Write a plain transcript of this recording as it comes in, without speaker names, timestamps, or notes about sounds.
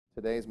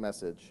today's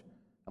message,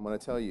 I'm going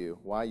to tell you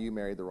why you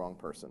married the wrong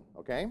person,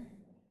 okay?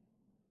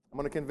 I'm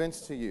going to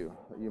convince to you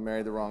that you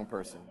married the wrong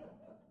person.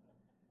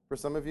 For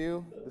some of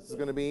you, this is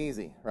going to be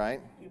easy, right?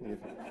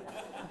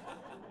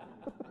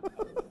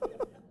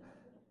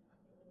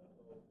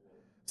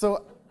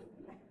 So,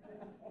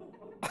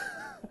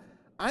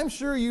 I'm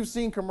sure you've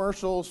seen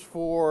commercials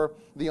for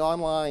the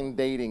online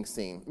dating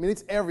scene. I mean,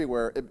 it's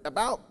everywhere.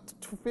 About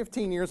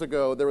 15 years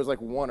ago, there was like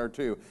one or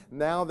two.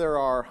 Now there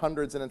are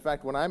hundreds, and in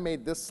fact, when I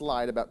made this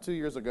slide about 2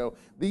 years ago,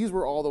 these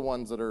were all the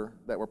ones that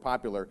were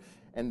popular,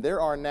 and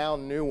there are now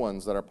new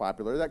ones that are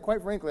popular that,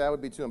 quite frankly, I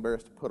would be too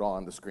embarrassed to put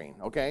on the screen,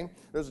 okay?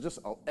 There's just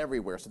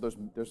everywhere. So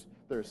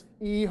there's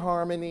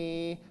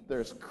eHarmony,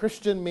 there's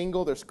Christian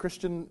Mingle, there's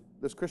Christian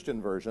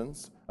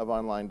versions of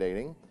online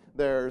dating.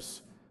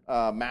 There's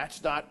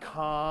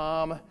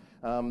Match.com,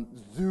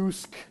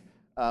 Zoosk,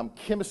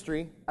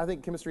 Chemistry. I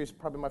think Chemistry is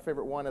probably my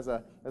favorite one as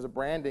a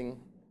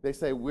branding. They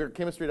say we're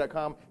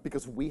Chemistry.com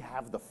because we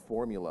have the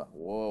formula.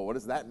 Whoa, what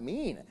does that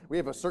mean? We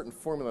have a certain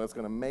formula that's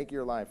going to make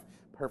your life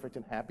perfect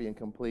and happy and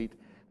complete.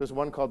 There's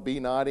one called Be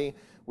Naughty,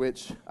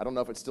 which I don't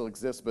know if it still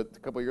exists, but a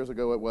couple of years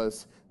ago it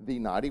was the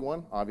naughty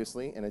one,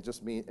 obviously, and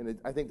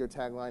I think their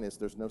tagline is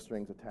 "There's no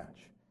strings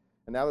attached."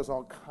 And now there's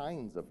all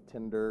kinds of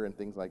Tinder and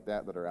things like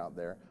that are out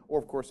there. Or,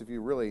 of course, if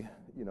you really,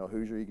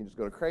 Hoosier, you can just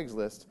go to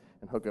Craigslist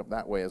and hook up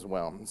that way as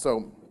well.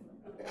 So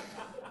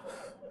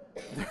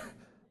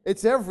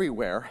it's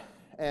everywhere.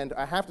 And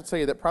I have to tell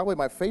you that probably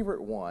my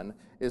favorite one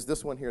is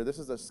this one here. This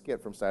is a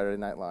skit from Saturday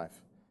Night Live.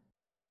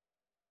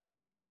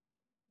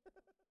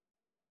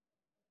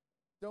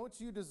 Don't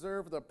you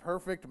deserve the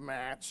perfect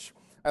match?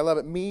 I love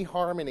it.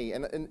 eHarmony.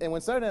 And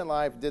when Saturday Night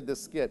Live did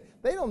this skit,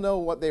 they don't know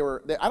what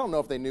I don't know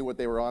if they knew what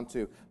they were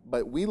onto,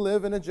 but we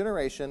live in a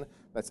generation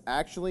that's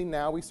actually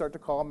now we start to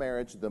call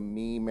marriage the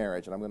me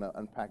marriage, and I'm going to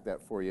unpack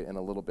that for you in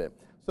a little bit.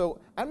 So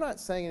I'm not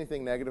saying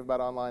anything negative about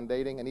online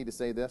dating. I need to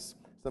say this.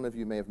 Some of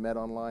you may have met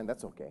online.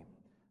 That's okay.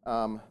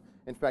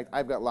 In fact,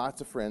 I've got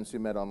lots of friends who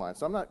met online,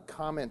 so I'm not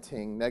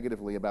commenting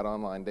negatively about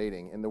online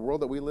dating. In the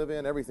world that we live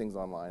in, everything's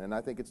online, and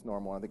I think it's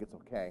normal. I think it's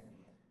okay.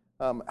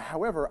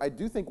 However, I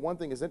do think one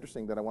thing is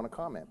interesting that I want to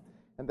comment,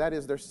 and that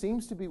is there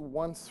seems to be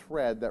one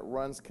thread that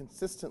runs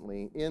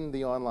consistently in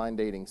the online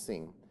dating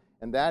scene,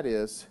 and that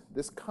is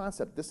this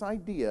concept, this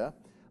idea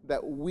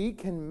that we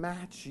can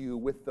match you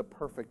with the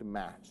perfect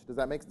match. Does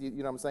that make sense? You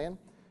know what I'm saying?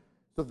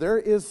 So there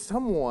is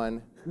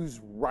someone who's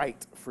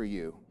right for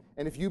you.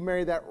 And if you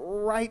marry that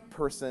right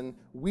person,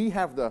 we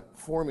have the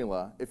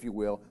formula, if you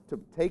will, to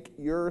take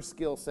your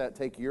skill set,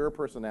 take your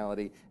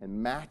personality, and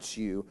match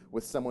you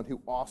with someone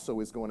who also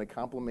is going to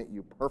complement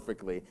you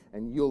perfectly,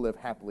 and you'll live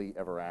happily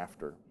ever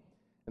after.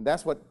 And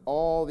that's what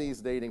all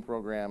these dating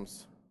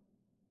programs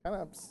kind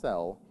of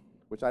sell,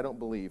 which I don't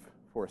believe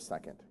for a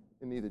second,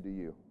 and neither do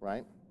you,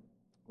 right?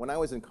 When I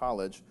was in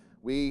college,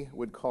 we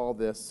would call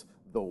this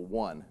the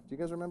one. Do you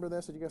guys remember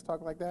this? Did you guys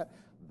talk like that?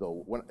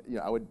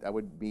 I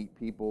would meet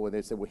people and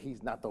they'd say, well,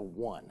 he's not the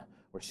one,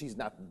 or she's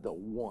not the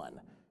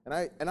one.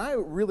 And I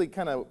really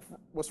kind of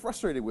was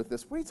frustrated with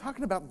this. What are you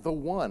talking about, the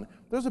one?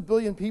 There's a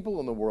billion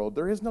people in the world.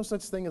 There is no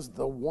such thing as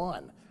the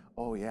one.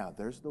 Oh yeah,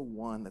 there's the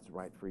one that's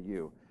right for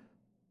you.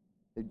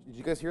 Did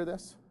you guys hear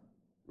this?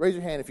 Raise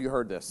your hand if you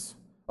heard this.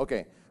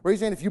 Okay, raise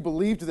your hand if you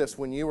believed this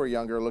when you were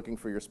younger looking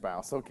for your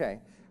spouse. Okay,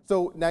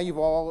 so now you've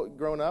all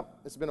grown up.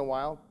 It's been a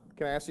while.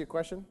 Can I ask you a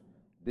question?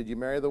 Did you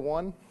marry the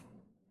one?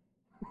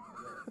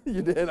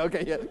 You did?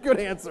 Okay, yeah, good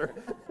answer.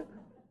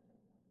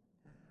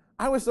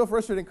 I was so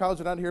frustrated in college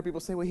when I'd hear people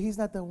say, well, he's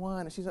not the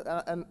one,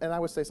 and I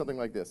would say something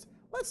like this.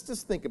 Let's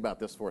just think about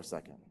this for a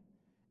second.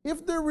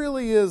 If there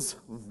really is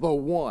the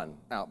one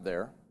out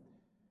there,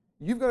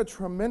 you've got a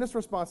tremendous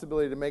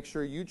responsibility to make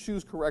sure you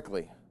choose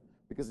correctly,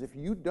 because if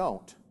you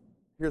don't,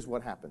 here's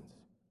what happens.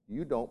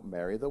 You don't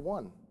marry the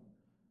one,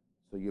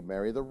 so you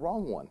marry the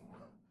wrong one.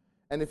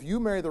 And if you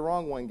marry the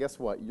wrong one, guess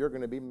what? You're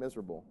going to be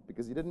miserable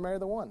because you didn't marry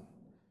the one.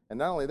 And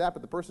not only that,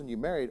 but the person you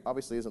married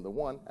obviously isn't the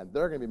one, and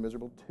they're going to be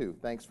miserable too.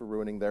 Thanks for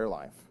ruining their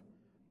life.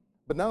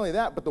 But not only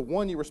that, but the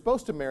one you were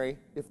supposed to marry,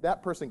 if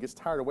that person gets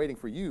tired of waiting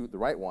for you, the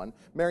right one,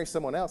 marries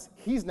someone else,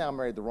 he's now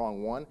married the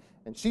wrong one,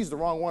 and she's the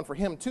wrong one for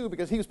him too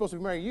because he was supposed to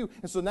be marrying you.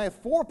 And so now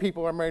 4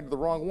 people are married to the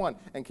wrong one.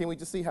 And can we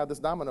just see how this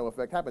domino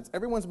effect happens?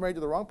 Everyone's married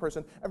to the wrong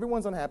person,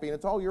 everyone's unhappy, and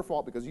it's all your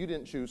fault because you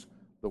didn't choose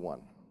the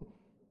one.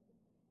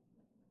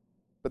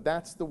 But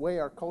that's the way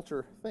our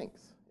culture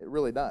thinks. It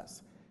really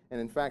does. And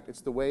in fact,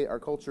 it's the way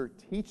our culture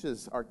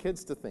teaches our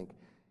kids to think.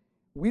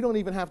 We don't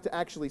even have to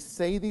actually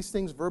say these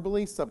things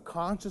verbally.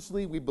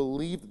 Subconsciously, we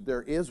believe that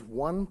there is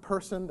one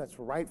person that's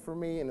right for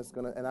me, and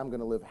I'm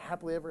going to live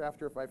happily ever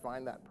after if I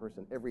find that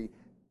person. Every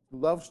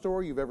love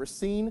story you've ever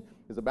seen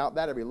is about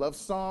that. Every love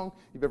song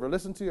you've ever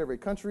listened to, every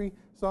country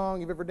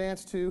song you've ever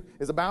danced to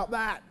is about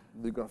that.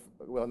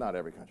 Well, not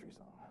every country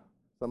song.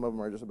 Some of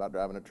them are just about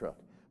driving a truck.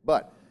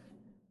 But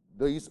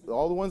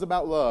all the ones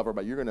about love are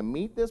about you're going to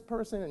meet this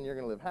person and you're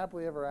going to live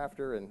happily ever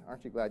after, and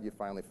aren't you glad you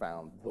finally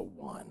found the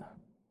one?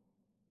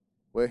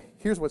 Well,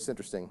 here's what's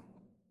interesting.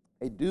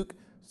 A Duke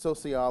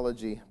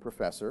sociology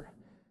professor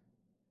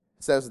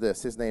says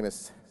this. His name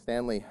is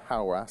Stanley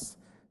Hauerwas,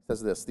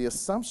 says this: the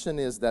assumption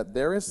is that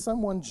there is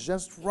someone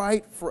just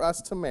right for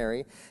us to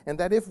marry, and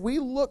that if we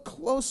look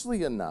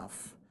closely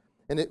enough,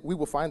 we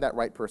will find that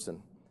right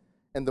person.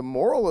 And the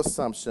moral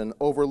assumption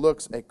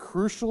overlooks a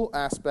crucial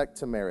aspect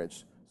to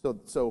marriage.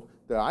 So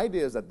the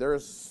idea is that there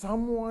is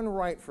someone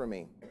right for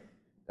me.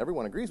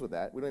 Everyone agrees with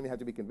that. We don't even have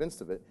to be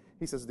convinced of it.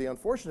 He says the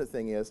unfortunate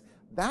thing is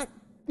that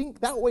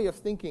way of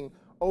thinking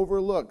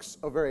overlooks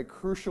a very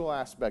crucial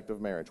aspect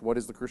of marriage. What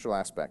is the crucial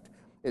aspect?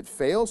 It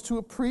fails to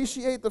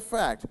appreciate the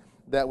fact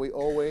that we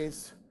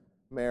always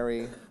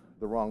marry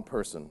the wrong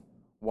person.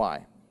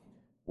 Why?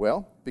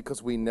 Well,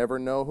 because we never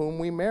know whom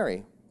we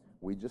marry.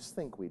 We just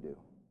think we do.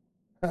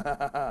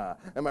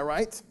 Am I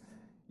right?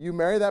 You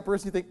marry that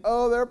person, you think,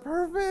 oh, they're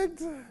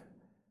perfect.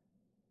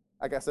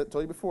 Like I told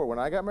you before, when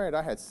I got married,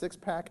 I had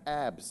six-pack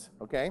abs,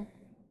 okay?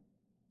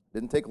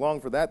 Didn't take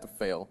long for that to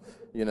fail,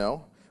 you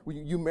know.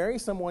 You marry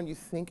someone, you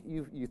think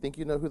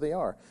you know who they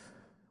are.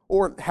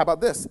 Or how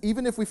about this?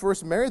 Even if we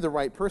first marry the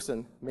right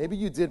person, maybe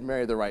you did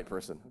marry the right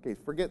person. Okay,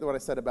 forget what I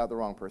said about the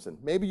wrong person.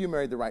 Maybe you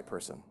married the right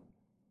person.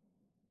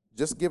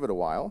 Just give it a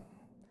while,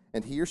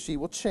 and he or she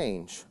will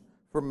change.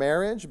 For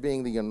marriage,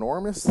 being the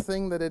enormous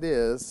thing that it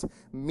is,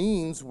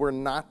 means we're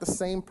not the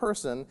same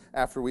person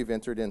after we've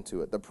entered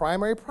into it. The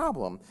primary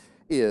problem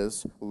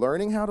is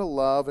learning how to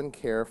love and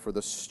care for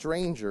the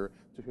stranger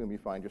to whom you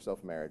find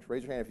yourself married.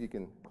 Raise your hand if you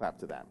can clap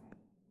to that.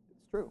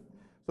 It's true.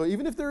 So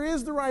even if there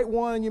is the right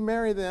one and you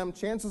marry them,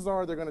 chances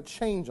are they're going to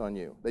change on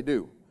you. They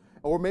do.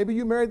 Or maybe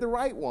you married the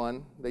right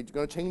one, they're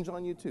going to change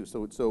on you too.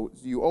 So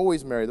you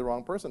always marry the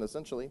wrong person,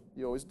 essentially.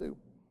 You always do.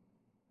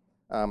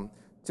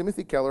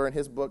 Timothy Keller, in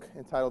his book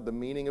entitled The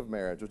Meaning of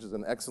Marriage, which is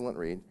an excellent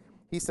read,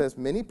 he says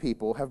many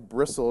people have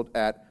bristled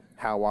at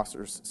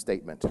Hauerwasser's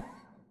statement.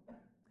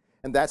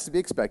 And that's to be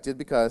expected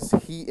because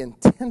he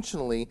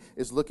intentionally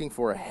is looking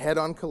for a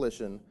head-on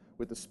collision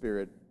with the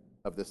spirit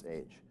of this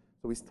age.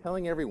 So he's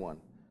telling everyone,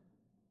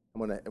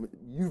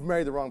 you've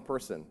married the wrong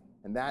person,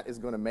 and that is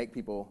going to make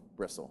people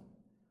bristle.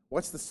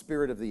 What's the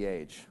spirit of the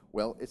age?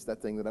 Well, it's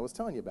that thing that I was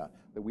telling you about,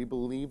 that we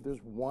believe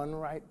there's one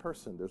right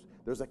person.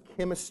 There's a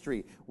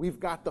chemistry. We've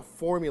got the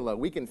formula.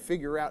 We can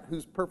figure out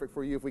who's perfect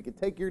for you. If we could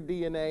take your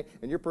DNA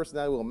and your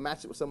personality, we'll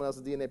match it with someone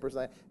else's DNA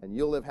personality, and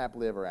you'll live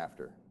happily ever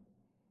after.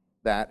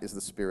 That is the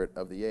spirit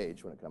of the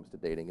age when it comes to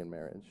dating and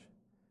marriage.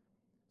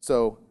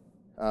 So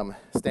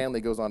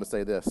Stanley goes on to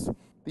say this: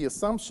 the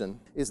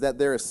assumption is that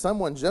there is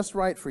someone just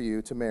right for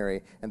you to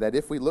marry, and that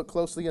if we look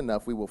closely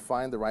enough, we will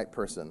find the right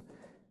person.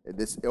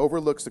 This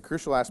overlooks the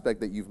crucial aspect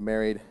that you've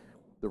married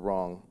the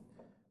wrong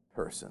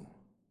person.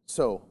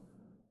 So,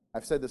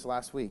 I've said this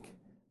last week,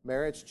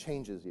 marriage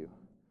changes you.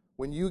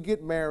 When you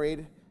get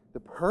married,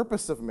 the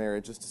purpose of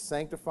marriage is to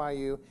sanctify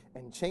you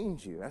and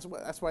change you.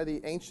 That's why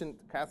the ancient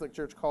Catholic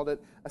Church called it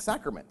a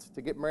sacrament.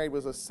 To get married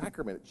was a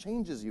sacrament. It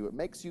changes you. It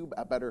makes you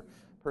a better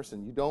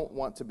person. You don't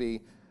want to be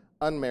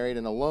unmarried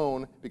and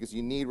alone because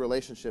you need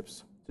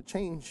relationships to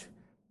change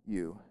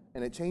you.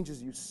 And it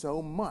changes you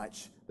so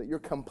much that you're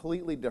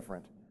completely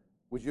different.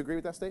 Would you agree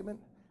with that statement?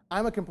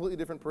 I'm a completely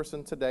different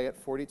person today at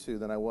 42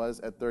 than I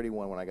was at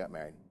 31 when I got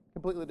married.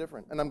 Completely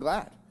different. And I'm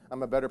glad.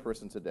 I'm a better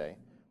person today.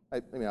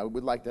 I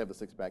would like to have the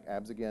six-pack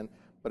abs again.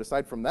 But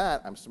aside from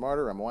that, I'm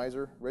smarter, I'm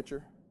wiser,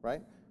 richer,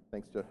 right?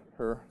 Thanks to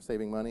her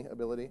saving money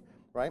ability,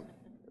 right?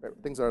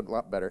 Things are a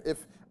lot better.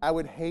 If I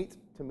would hate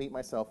to meet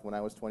myself when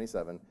I was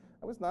 27,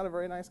 I was not a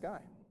very nice guy.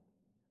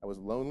 I was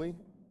lonely,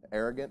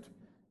 arrogant,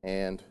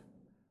 and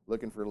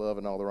looking for love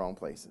in all the wrong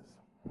places.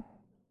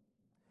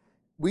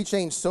 We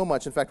change so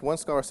much. In fact, one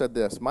scholar said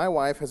this: my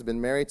wife has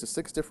been married to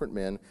 6 different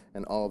men,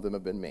 and all of them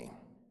have been me.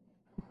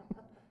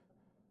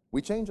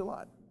 We change a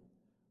lot,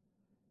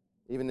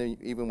 even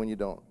when you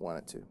don't want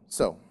it to.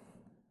 So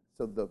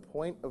the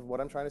point of what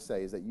I'm trying to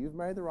say is that you've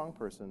married the wrong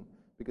person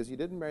because you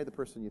didn't marry the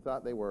person you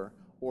thought they were,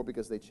 or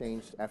because they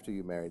changed after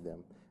you married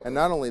them. And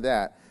not only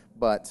that,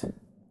 but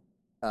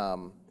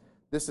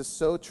this is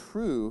so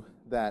true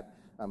that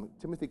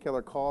Timothy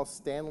Keller calls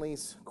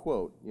Stanley's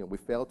quote, we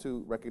fail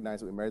to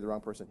recognize that we married the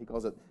wrong person. He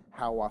calls it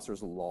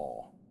Hauerwasser's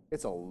law.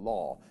 It's a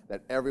law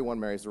that everyone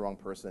marries the wrong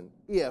person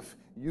if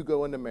you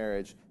go into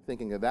marriage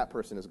thinking that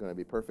person is going to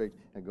be perfect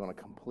and going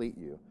to complete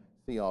you.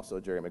 See also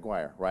Jerry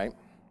Maguire, right?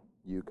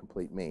 You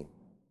complete me.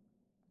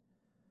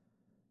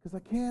 Because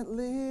I can't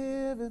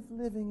live if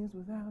living is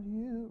without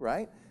you,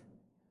 right?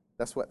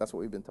 That's what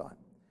we've been taught.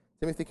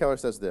 Timothy Keller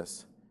says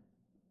this: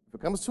 if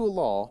it comes to a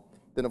law,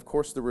 then of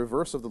course the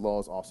reverse of the law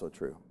is also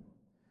true.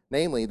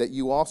 Namely, that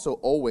you also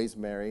always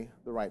marry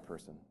the right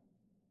person.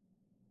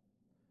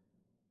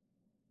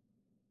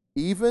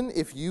 Even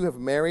if you have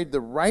married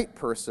the right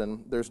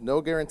person, there's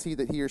no guarantee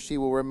that he or she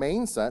will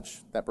remain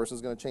such. That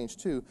person's going to change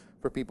too,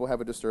 for people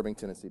have a disturbing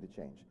tendency to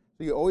change.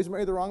 So you always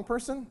marry the wrong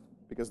person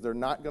because they're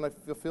not going to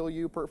fulfill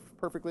you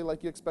perfectly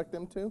like you expect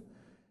them to.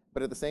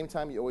 But at the same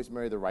time, you always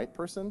marry the right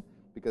person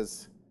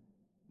because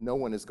no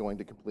one is going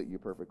to complete you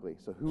perfectly.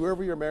 So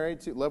whoever you're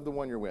married to, love the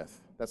one you're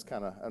with. That's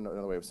kind of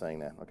another way of saying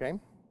that, okay?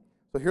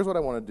 So here's what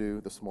I want to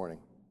do this morning.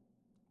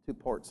 2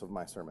 parts of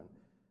my sermon.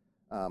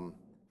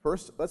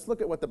 First, let's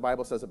look at what the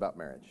Bible says about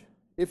marriage.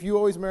 If you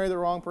always marry the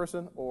wrong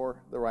person or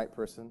the right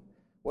person,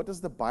 what does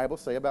the Bible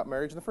say about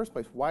marriage in the first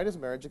place? Why does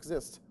marriage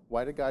exist?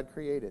 Why did God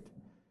create it?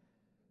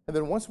 And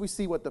then once we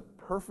see what the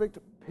perfect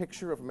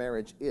picture of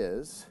marriage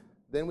is,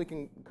 then we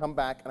can come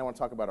back, and I want to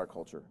talk about our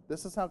culture.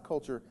 This is how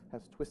culture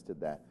has twisted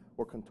that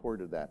or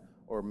contorted that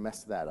or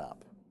messed that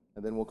up.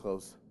 And then we'll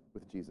close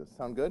with Jesus.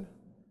 Sound good?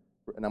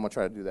 And I'm going to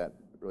try to do that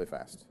really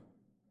fast.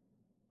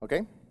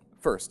 Okay?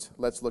 First,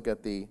 let's look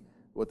at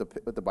what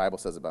the Bible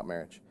says about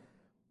marriage.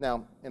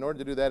 Now, in order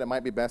to do that, it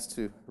might be best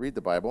to read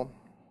the Bible.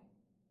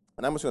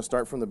 And I'm just going to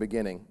start from the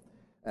beginning.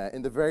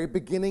 In the very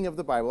beginning of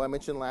the Bible, I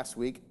mentioned last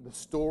week, the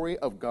story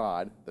of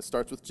God that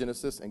starts with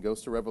Genesis and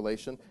goes to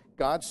Revelation.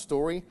 God's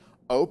story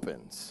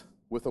opens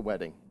with a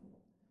wedding.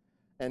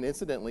 And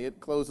incidentally, it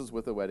closes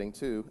with a wedding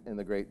too in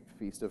the great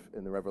feast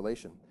in the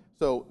Revelation.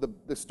 So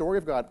the story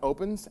of God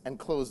opens and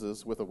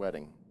closes with a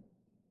wedding.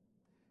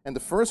 And the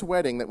first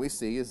wedding that we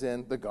see is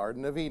in the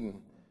Garden of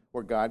Eden,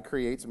 where God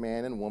creates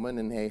man and woman,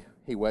 and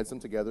he weds them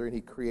together, and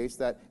he creates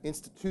that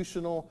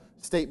institutional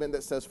statement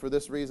that says, for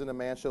this reason a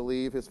man shall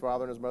leave his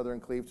father and his mother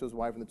and cleave to his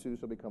wife, and the two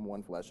shall become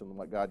one flesh, and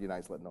what God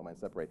unites, let no man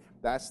separate.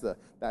 That's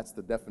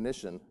the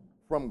definition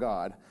from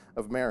God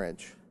of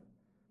marriage.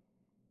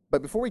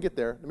 But before we get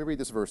there, let me read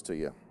this verse to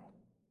you.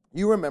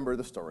 You remember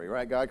the story,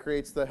 right? God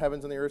creates the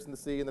heavens and the earth and the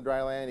sea and the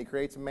dry land. He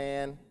creates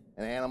man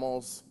and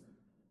animals,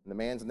 and the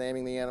man's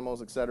naming the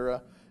animals,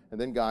 etc. And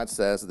then God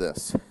says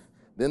this.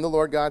 Then the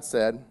Lord God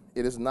said,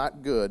 it is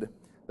not good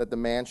that the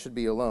man should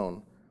be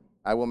alone.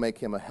 I will make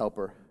him a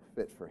helper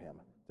fit for him.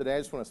 Today I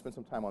just want to spend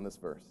some time on this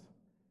verse.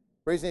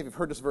 Raise your hand if you've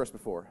heard this verse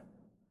before.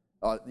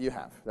 You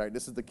have, right?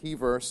 This is the key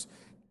verse.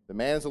 The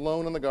man is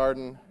alone in the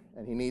garden,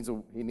 and he needs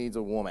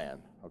a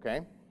woman,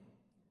 okay?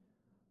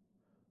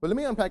 But let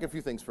me unpack a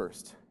few things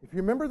first. If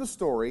you remember the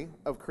story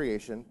of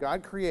creation,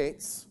 God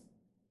creates,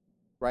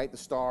 right, the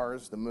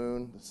stars, the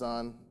moon, the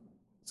sun,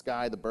 the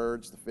sky, the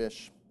birds, the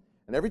fish.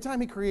 And every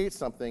time he creates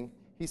something,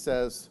 he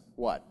says,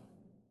 what?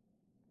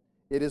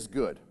 It is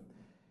good.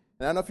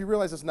 And I don't know if you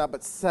realize this or not,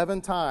 but 7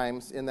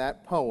 times in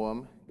that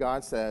poem,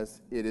 God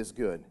says, it is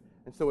good.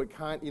 And so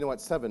you know what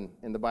 7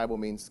 in the Bible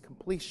means?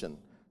 Completion.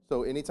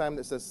 So anytime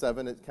that says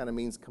 7, it kind of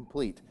means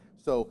complete.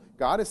 So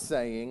God is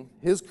saying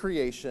his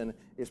creation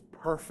is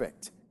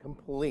perfect,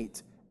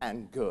 complete,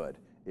 and good.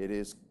 It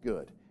is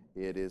good.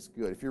 It is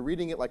good. If you're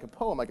reading it like a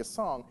poem, like a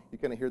song, you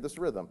kind of hear this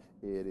rhythm.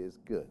 It is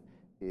good.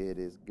 It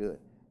is good.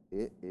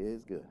 It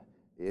is good.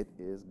 It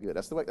is good.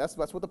 That's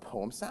what the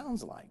poem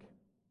sounds like.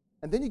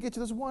 And then you get to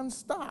this one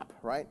stop,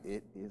 right?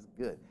 It is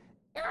good.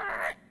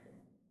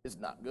 It's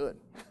not good.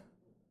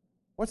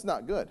 What's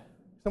not good?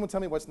 Someone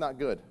tell me what's not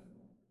good. It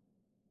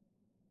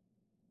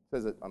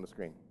says it on the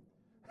screen.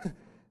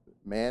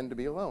 Man to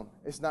be alone.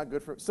 It's not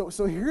good for...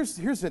 So here's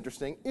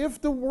interesting.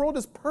 If the world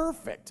is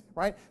perfect,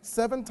 right?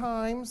 7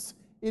 times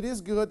it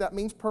is good. That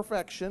means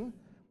perfection.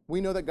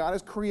 We know that God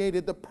has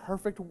created the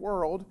perfect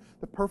world.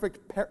 The perfect...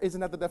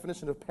 Isn't that the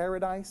definition of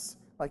paradise?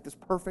 Like this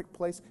perfect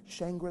place.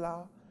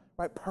 Shangri-La,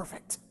 right?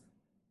 Perfect.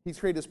 He's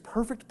created this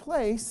perfect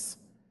place.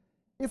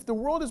 If the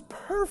world is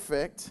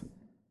perfect,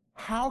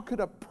 how could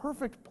a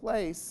perfect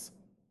place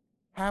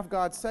have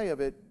God say of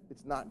it,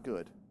 it's not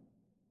good?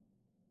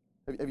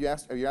 Are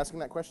you asking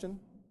that question?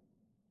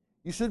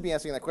 You should be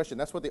asking that question.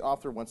 That's what the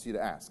author wants you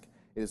to ask.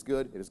 It is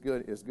good, it is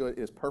good, it is good,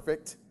 it is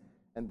perfect.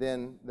 And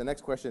then the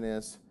next question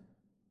is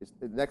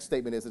the next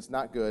statement is it's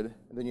not good.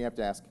 And then you have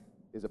to ask,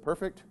 is it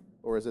perfect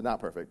or is it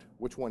not perfect?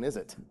 Which one is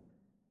it?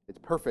 It's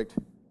perfect,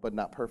 but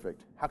not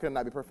perfect. How could it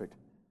not be perfect?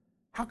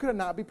 How could it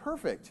not be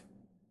perfect?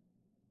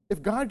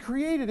 If God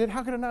created it,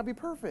 how could it not be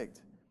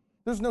perfect?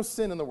 There's no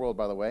sin in the world,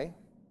 by the way.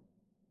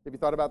 Have you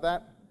thought about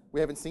that? We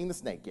haven't seen the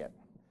snake yet.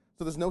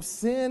 So there's no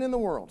sin in the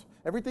world.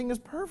 Everything is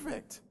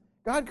perfect.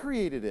 God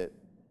created it.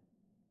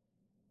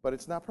 But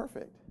it's not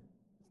perfect.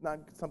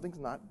 Something's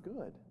not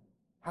good.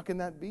 How can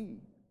that be?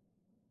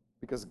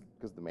 Because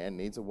the man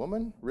needs a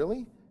woman?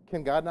 Really?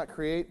 Can God not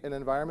create an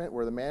environment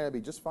where the man would be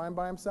just fine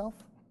by himself?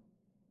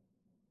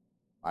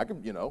 I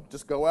could,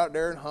 just go out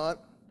there and hunt,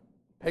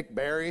 pick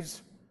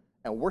berries,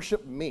 and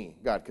worship me,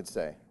 God could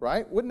say,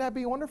 right? Wouldn't that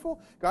be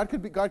wonderful? God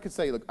could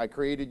say, look, I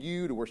created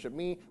you to worship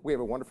me. We have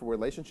a wonderful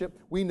relationship.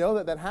 We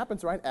know that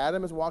happens, right?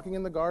 Adam is walking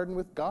in the garden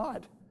with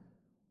God.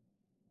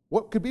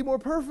 What could be more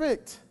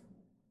perfect?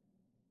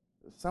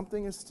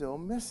 Something is still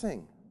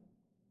missing.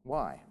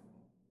 Why?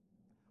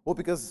 Well,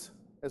 because,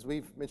 as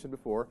we've mentioned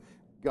before,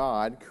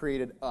 God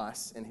created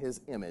us in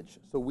his image.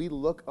 So we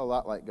look a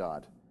lot like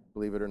God,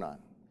 believe it or not.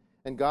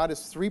 And God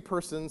is 3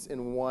 persons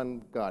in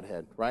one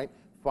Godhead, right?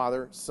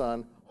 Father,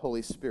 Son,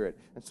 Holy Spirit.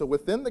 And so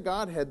within the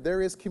Godhead,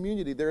 there is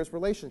community, there is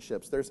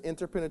relationships, there's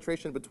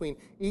interpenetration between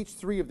each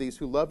 3 of these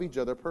who love each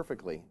other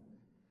perfectly.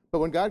 But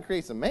when God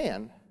creates a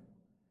man,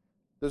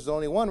 there's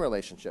only one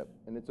relationship,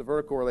 and it's a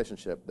vertical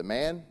relationship, the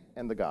man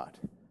and the God.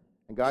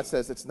 And God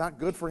says it's not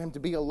good for him to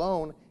be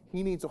alone.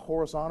 He needs a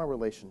horizontal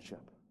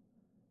relationship.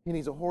 He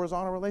needs a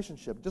horizontal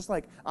relationship. Just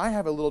like I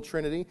have a little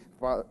Trinity,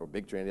 or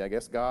big Trinity, I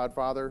guess, God,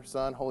 Father,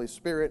 Son, Holy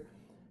Spirit.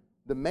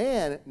 The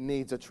man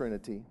needs a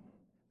Trinity.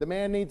 The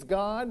man needs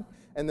God,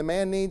 and the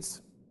man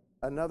needs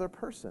another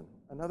person,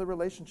 another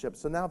relationship.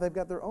 So now they've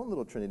got their own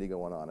little trinity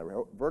going on,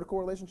 a vertical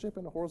relationship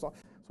and a horizontal.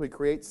 So he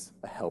creates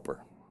a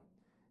helper.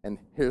 And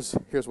here's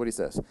what he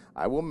says.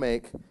 I will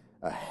make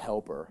a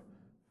helper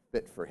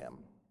fit for him.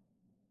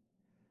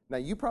 Now,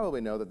 you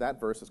probably know that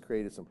verse has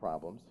created some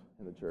problems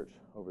in the church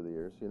over the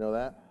years. You know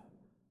that?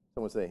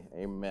 Someone say,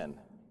 amen.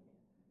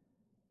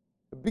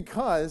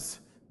 Because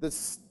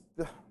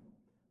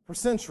for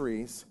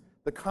centuries,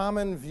 the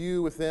common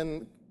view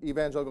within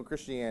evangelical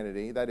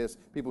Christianity, that is,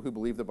 people who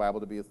believe the Bible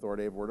to be the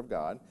authoritative Word of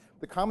God,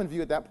 the common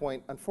view at that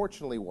point,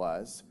 unfortunately,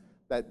 was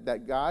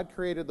that God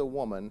created the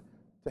woman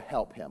to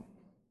help him.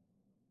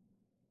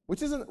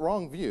 Which isn't a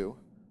wrong view,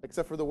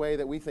 except for the way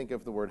that we think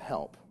of the word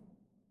help.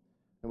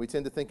 And we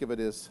tend to think of it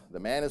as the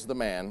man is the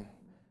man,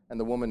 and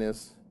the woman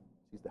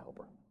she's the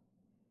helper.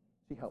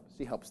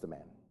 She helps the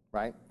man,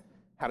 right?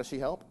 How does she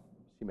help?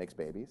 She makes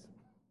babies.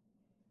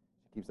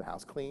 She keeps the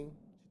house clean.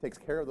 She takes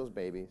care of those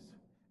babies.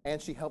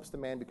 And she helps the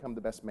man become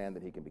the best man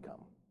that he can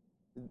become.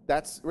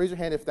 Raise your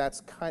hand if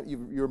that's you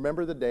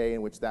remember the day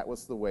in which that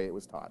was the way it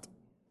was taught.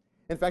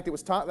 In fact, it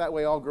was taught that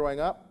way all growing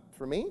up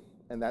for me,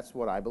 and that's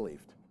what I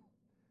believed.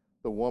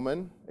 The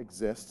woman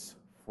exists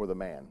for the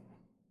man.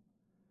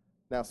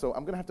 Now, so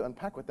I'm going to have to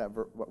unpack what that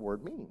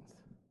word means,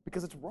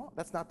 because it's wrong.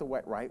 That's not the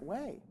right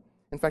way.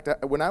 In fact,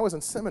 when I was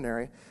in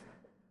seminary,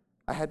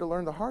 I had to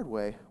learn the hard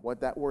way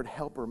what that word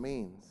helper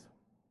means.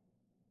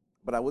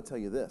 But I will tell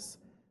you this.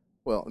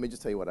 Well, let me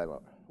just tell you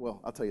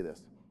I'll tell you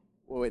this.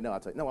 Well, wait, no,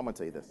 I'm going to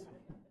tell you this.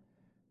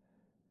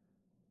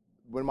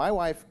 When my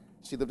wife,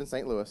 she lived in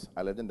St. Louis,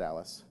 I lived in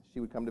Dallas, she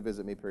would come to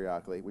visit me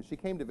periodically. When she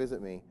came to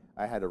visit me,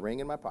 I had a ring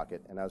in my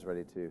pocket, and I was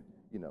ready to,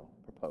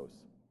 propose.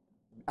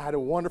 I had a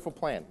wonderful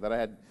plan that I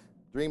had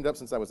dreamed up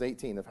since I was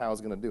 18 of how I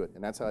was going to do it,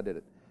 and that's how I did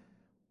it.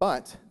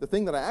 But the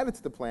thing that I added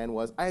to the plan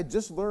was I had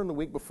just learned the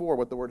week before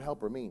what the word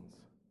helper means,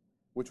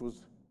 which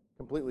was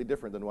completely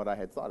different than what I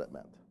had thought it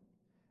meant.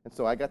 And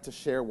so I got to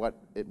share what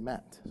it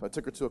meant. So I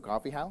took her to a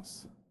coffee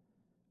house,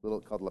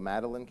 called La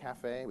Madeleine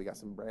Cafe. We got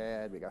some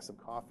bread, we got some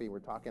coffee, we're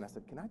talking. I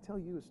said, can I tell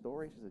you a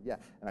story? She said, yeah.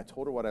 And I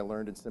told her what I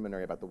learned in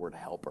seminary about the word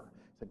helper.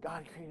 I said,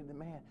 God created the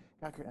man.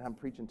 And I'm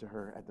preaching to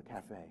her at the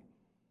cafe.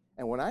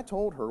 And when I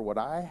told her what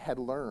I had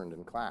learned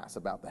in class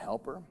about the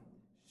helper,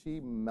 she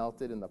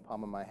melted in the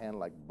palm of my hand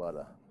like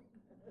butter.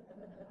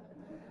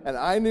 And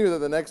I knew that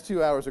the next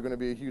 2 hours were going to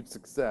be a huge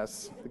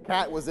success. The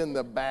cat was in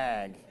the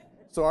bag.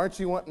 So aren't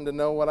you wanting to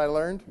know what I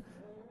learned?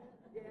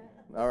 Yeah.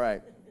 All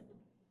right.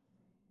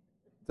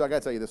 So I got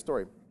to tell you this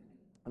story.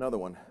 Another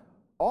one.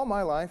 All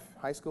my life,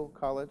 high school,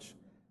 college,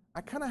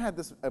 I kind of had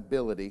this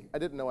ability. I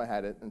didn't know I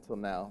had it until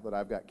now that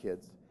I've got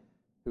kids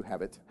who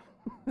have it.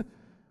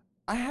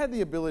 I had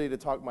the ability to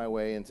talk my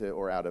way into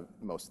or out of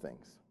most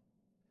things.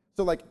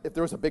 So like if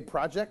there was a big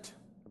project,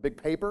 a big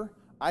paper,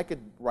 I could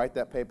write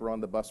that paper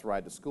on the bus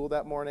ride to school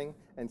that morning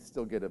and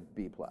still get a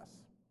B+.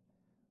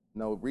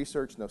 No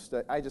research, no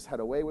study. I just had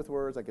a way with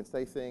words. I could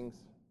say things,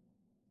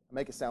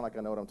 make it sound like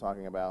I know what I'm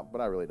talking about,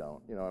 but I really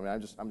don't. I'm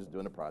just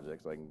doing a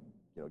project so I can,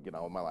 get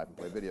on with my life and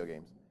play video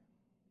games.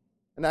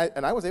 And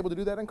I was able to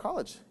do that in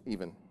college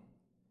even.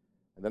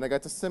 And then I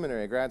got to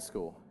seminary, grad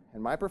school,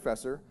 and my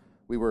professor,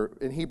 we were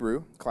in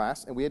Hebrew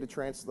class, and we had to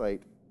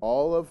translate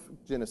all of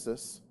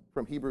Genesis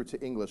from Hebrew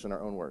to English in our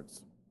own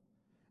words.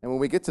 And when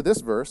we get to this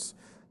verse,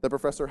 the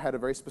professor had a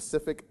very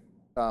specific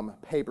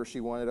paper she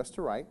wanted us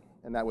to write,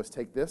 and that was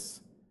take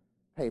this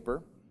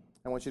paper.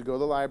 I want you to go to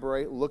the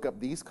library, look up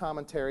these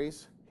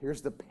commentaries.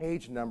 Here's the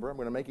page number. I'm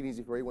going to make it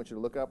easy for you. I want you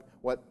to look up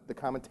what the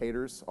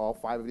commentators, all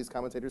 5 of these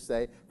commentators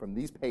say from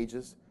these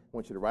pages. I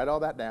want you to write all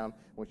that down.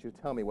 I want you to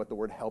tell me what the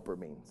word helper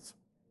means.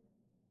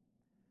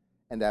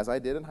 And as I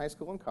did in high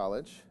school and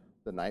college,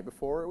 the night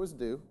before it was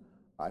due,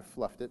 I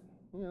fluffed it.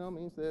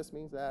 Means this,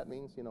 means that,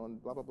 means,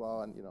 and blah, blah,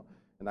 blah.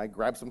 And I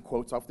grabbed some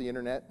quotes off the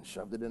internet and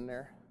shoved it in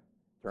there,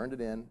 turned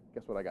it in.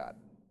 Guess what I got?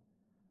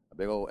 A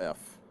big old F,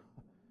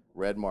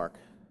 red mark.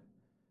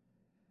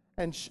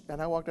 And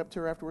I walked up to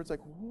her afterwards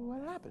like,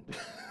 what happened?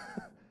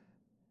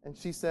 And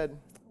she said,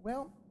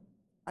 well,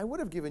 I would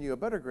have given you a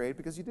better grade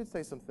because you did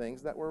say some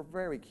things that were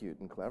very cute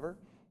and clever,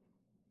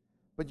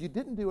 but you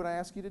didn't do what I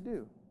asked you to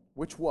do,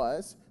 which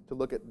was to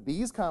look at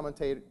these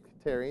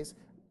commentaries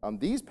on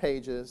these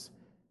pages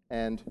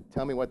and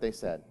tell me what they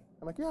said.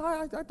 I'm like,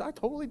 yeah, I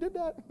totally did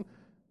that.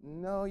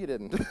 No, you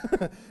didn't.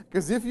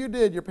 Because if you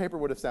did, your paper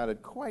would have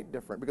sounded quite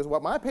different. Because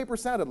what my paper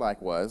sounded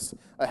like was,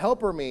 a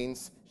helper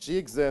means she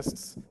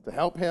exists to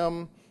help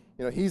him.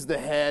 He's the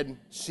head,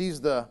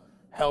 she's the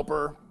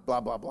helper, blah,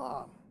 blah,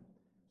 blah.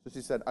 So she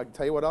said, I'll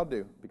tell you what I'll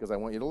do, because I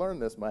want you to learn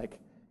this, Mike.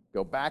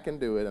 Go back and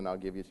do it, and I'll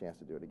give you a chance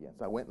to do it again.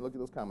 So I went and looked at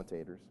those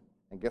commentators,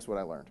 and guess what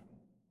I learned?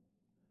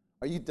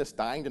 Are you just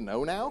dying to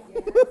know now? Yeah.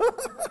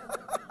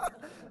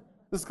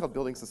 This is called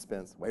building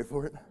suspense. Wait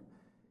for it.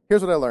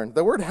 Here's what I learned.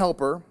 The word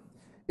helper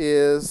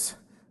is,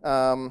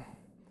 the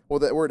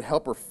word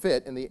helper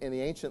fit, in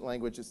the ancient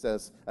language it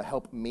says a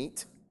help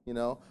meet,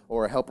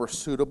 or a helper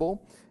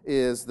suitable,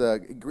 is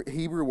the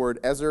Hebrew word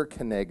ezer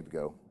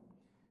kenegdo.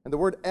 And the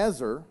word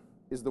ezer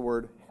is the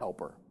word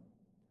helper.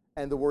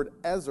 And the word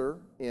ezer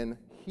in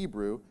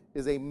Hebrew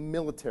is a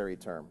military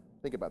term.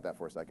 Think about that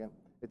for a second.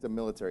 It's a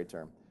military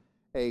term.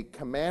 A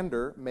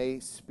commander may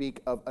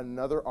speak of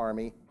another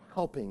army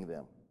helping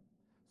them.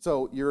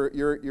 So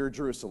you're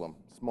Jerusalem,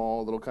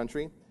 small little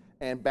country,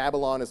 and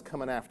Babylon is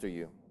coming after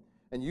you.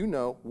 And you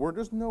know,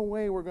 there's no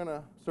way we're going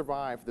to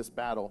survive this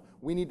battle.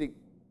 We need to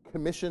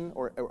commission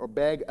or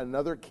beg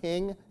another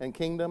king and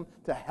kingdom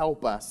to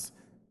help us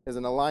as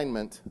an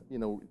alignment,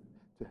 to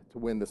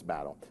win this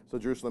battle. So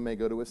Jerusalem may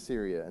go to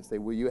Assyria and say,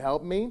 will you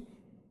help me?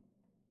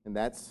 And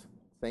that's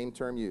same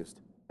term used,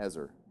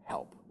 Ezer,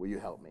 help. Will you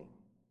help me?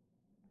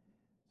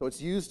 So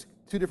it's used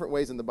two different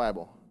ways in the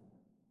Bible.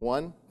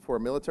 One, for a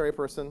military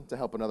person to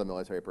help another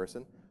military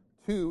person.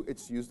 Two,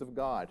 it's used of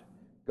God.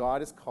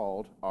 God is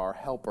called our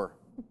helper.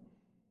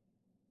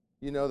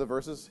 You know the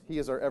verses, he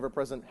is our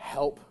ever-present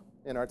help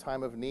in our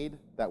time of need.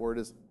 That word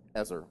is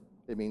Ezer.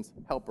 It means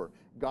helper.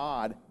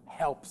 God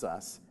helps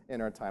us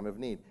in our time of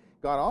need.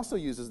 God also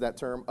uses that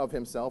term of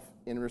himself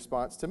in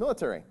response to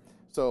military.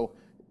 So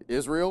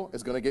Israel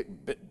is going to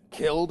get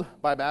killed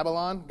by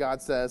Babylon.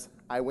 God says,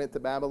 I went to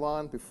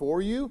Babylon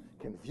before you,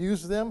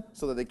 confused them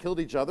so that they killed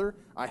each other.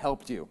 I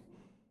helped you.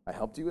 I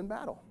helped you in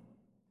battle.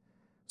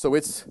 So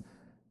it's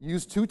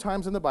used two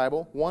times in the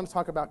Bible. One to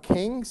talk about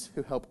kings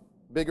who help,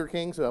 bigger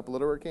kings who help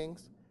littler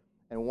kings,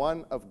 and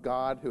one of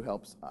God who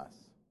helps us.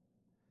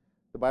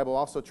 The Bible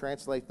also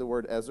translates the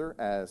word Ezer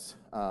as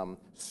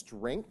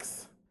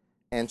strength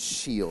and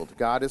shield.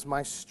 God is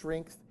my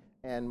strength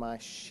and my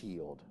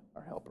shield,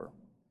 our helper.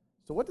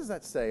 So what does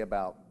that say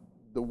about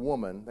the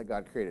woman that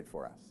God created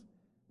for us,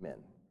 men?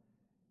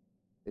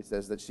 It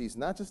says that she's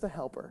not just a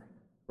helper,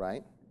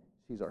 right?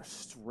 She's our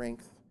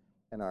strength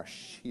and our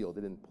shield.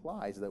 It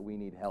implies that we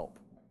need help.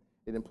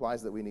 It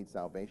implies that we need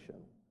salvation.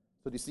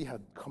 So do you see how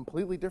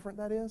completely different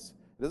that is?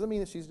 It doesn't mean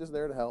that she's just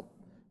there to help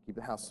keep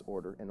the house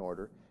in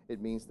order.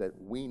 It means that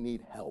we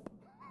need help.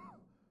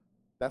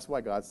 That's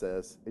why God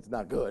says it's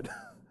not good.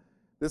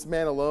 This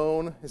man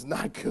alone is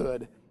not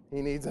good.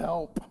 He needs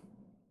help.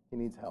 He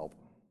needs help.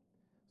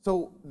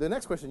 So the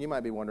next question you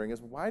might be wondering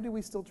is, why do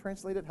we still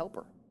translate it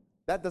helper?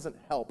 That doesn't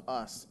help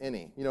us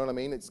any. You know what I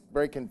mean? It's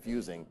very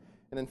confusing.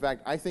 And in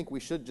fact, I think we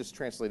should just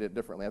translate it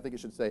differently. I think it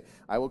should say,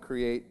 I will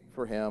create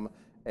for him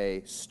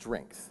a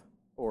strength.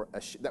 Or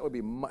that would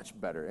be much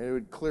better, and it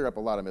would clear up a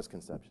lot of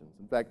misconceptions.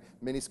 In fact,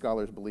 many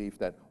scholars believe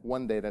that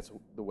one day that's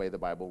the way the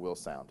Bible will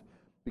sound,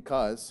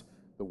 because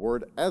the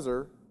word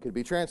Ezer could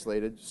be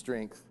translated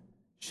strength,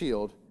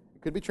 shield.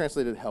 It could be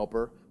translated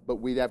helper, but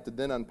we'd have to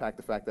then unpack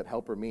the fact that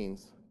helper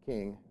means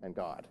king and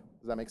God.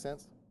 Does that make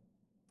sense?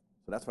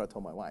 So that's what I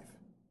told my wife.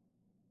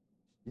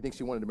 You think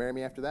she wanted to marry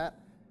me after that?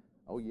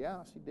 Oh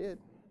yeah, she did.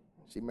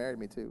 She married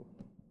me too.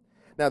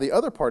 Now the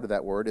other part of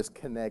that word is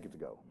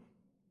kenegdo.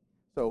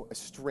 So a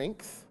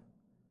strength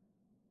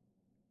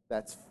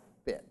that's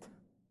fit.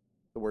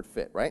 The word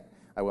fit, right?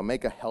 I will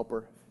make a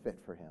helper fit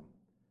for him.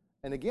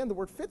 And again, the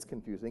word fit's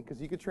confusing because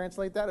you could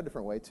translate that a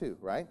different way too,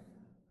 right?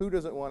 Who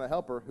doesn't want a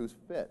helper who's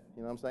fit?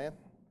 You know what I'm saying?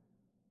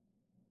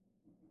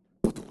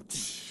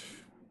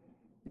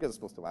 You guys are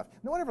supposed to laugh.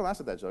 No one ever laughs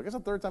at that joke. It's the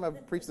third time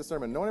I've preached this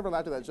sermon. No one ever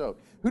laughed at that joke.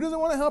 Who doesn't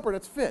want a helper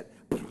that's fit?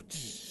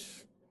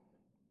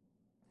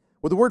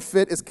 Well, the word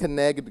fit is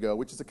kenegdo,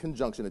 which is a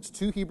conjunction. It's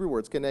two Hebrew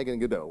words, keneg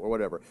and gedo, or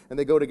whatever, and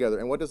they go together.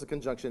 And what does a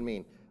conjunction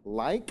mean?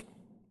 Like,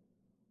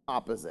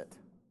 opposite.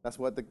 That's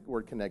what the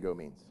word kenegdo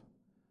means.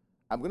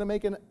 I'm going to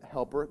make a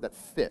helper that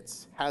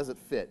fits. How does it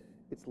fit?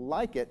 It's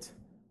like it,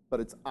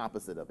 but it's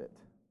opposite of it.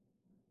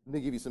 Let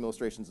me give you some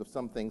illustrations of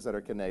some things that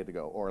are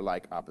kenegdo, or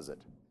like opposite.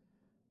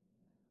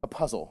 A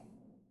puzzle.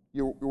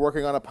 You're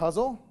working on a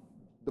puzzle.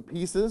 The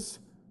pieces,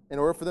 in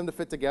order for them to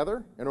fit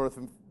together, in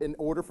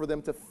order for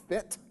them to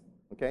fit,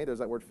 okay, there's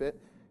that word fit,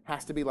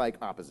 has to be like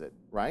opposite,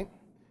 right?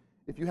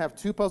 If you have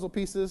two puzzle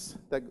pieces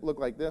that look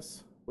like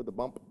this with a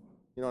bump,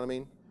 you know what I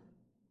mean?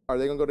 Are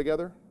they going to go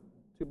together?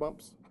 Two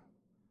bumps?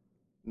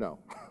 No.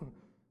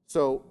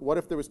 So what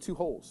if there was two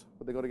holes?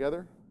 Would they go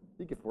together?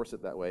 You could force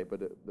it that way, but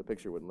the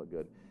picture wouldn't look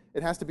good.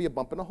 It has to be a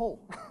bump and a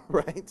hole,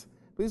 right?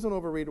 Please don't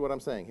overread what I'm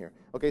saying here.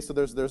 Okay, so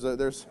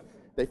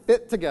they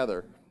fit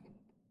together.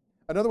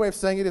 Another way of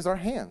saying it is our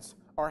hands.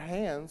 Our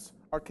hands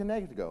are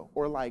kenegdo,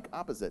 or like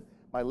opposite.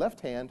 My left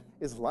hand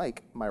is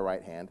like my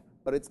right hand,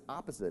 but it's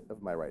opposite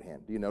of my right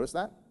hand. Do you notice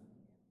that?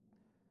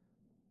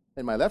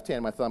 In my left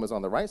hand, my thumb is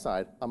on the right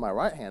side. On my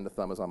right hand, the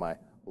thumb is on my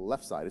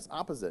left side. It's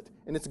opposite.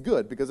 And it's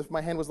good, because if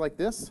my hand was like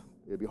this,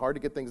 it would be hard to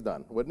get things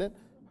done, wouldn't it?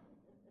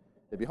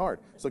 It'd be hard.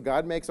 So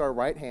God makes our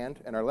right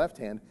hand and our left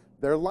hand,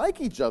 they're like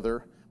each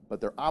other,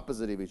 but they're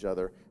opposite of each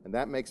other, and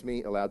that makes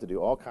me allowed to do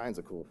all kinds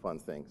of cool, fun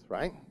things,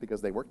 right?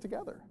 Because they work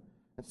together.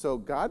 And so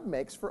God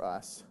makes for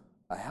us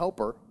a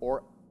helper,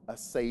 or a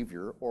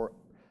savior,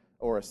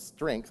 or a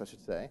strength, I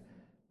should say,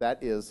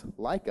 that is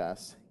like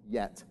us,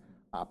 yet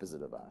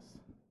opposite of us.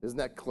 Isn't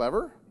that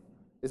clever?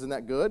 Isn't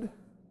that good?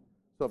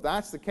 So if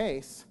that's the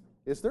case,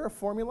 is there a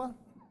formula?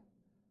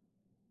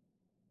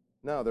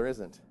 No, there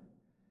isn't.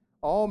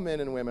 All men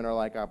and women are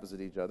like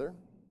opposite each other,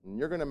 and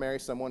you're going to marry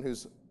someone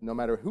who's, no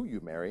matter who you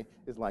marry,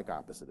 is like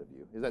opposite of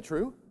you. Is that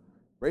true?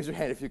 Raise your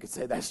hand if you could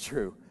say that's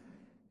true.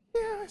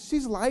 Yeah,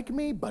 she's like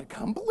me, but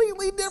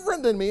completely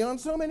different than me on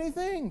so many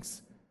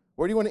things.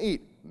 What do you want to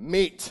eat?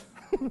 Meat.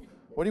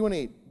 What do you want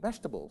to eat?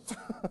 Vegetables.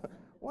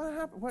 What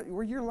happened?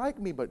 Where you're like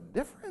me, but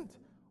different?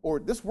 Or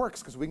this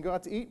works because we can go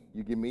out to eat.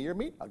 You give me your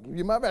meat, I'll give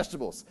you my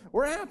vegetables.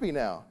 We're happy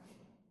now.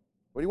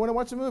 What do you want to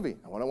watch a movie?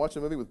 I want to watch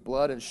a movie with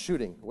blood and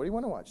shooting. What do you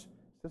want to watch?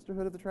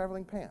 Sisterhood of the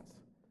Traveling Pants.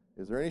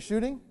 Is there any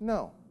shooting?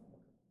 No.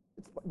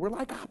 We're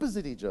like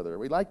opposite each other.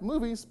 We like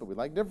movies, but we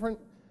like different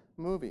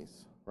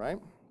movies, right?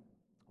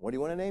 What do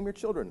you want to name your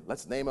children?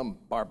 Let's name them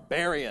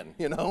Barbarian,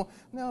 No,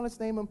 let's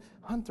name them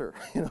Hunter.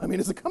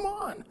 Come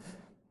on.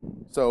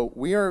 So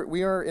we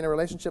are in a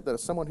relationship that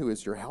is someone who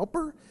is your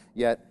helper,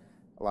 yet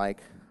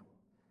like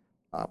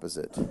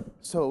opposite.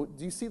 So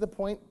do you see the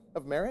point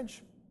of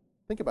marriage?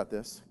 Think about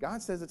this.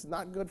 God says it's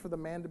not good for the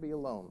man to be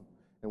alone.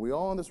 And we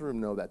all in this room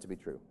know that to be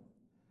true.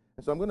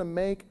 And so I'm going to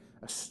make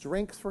a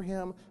strength for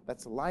him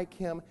that's like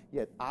him,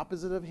 yet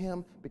opposite of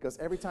him, because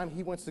every time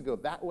he wants to go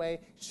that way,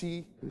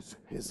 she,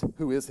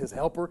 who is his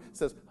helper,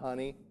 says,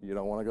 honey, you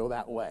don't want to go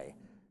that way.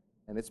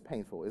 And it's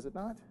painful, is it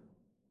not?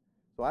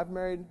 So I've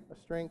married a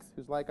strength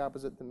who's like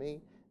opposite to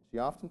me. She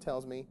often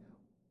tells me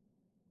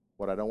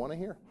what I don't want to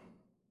hear.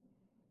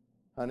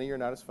 Honey, you're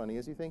not as funny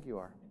as you think you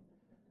are.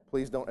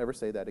 Please don't ever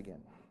say that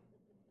again.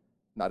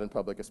 Not in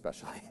public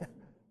especially.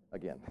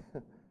 Again.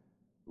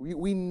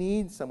 We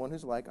need someone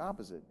who's like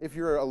opposite. If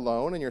you're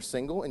alone and you're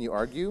single and you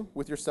argue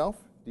with yourself,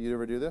 do you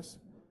ever do this?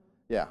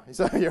 Yeah.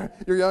 So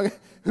you're young.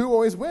 Who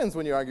always wins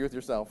when you argue with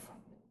yourself?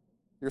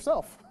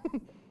 Yourself.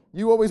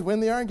 You always win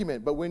the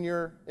argument. But when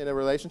you're in a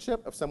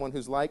relationship of someone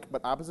who's like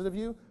but opposite of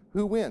you,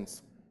 who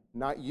wins?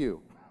 Not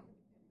you.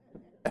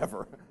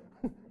 Ever.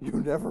 You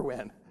never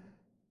win.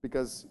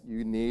 Because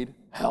you need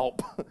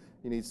help.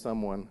 You need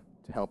someone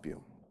to help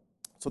you.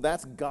 So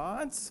that's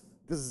God's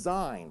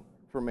design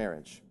for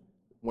marriage.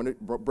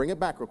 Bring it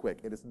back real quick.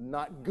 It is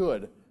not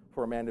good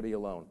for a man to be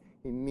alone.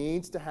 He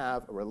needs to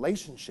have a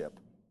relationship.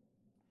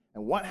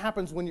 And what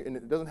happens when and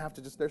it doesn't have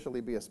to just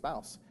necessarily be a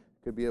spouse.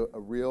 It could be a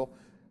real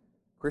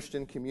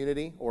Christian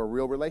community or a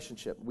real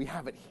relationship. We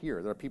have it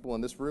here. There are people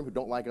in this room who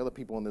don't like other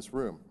people in this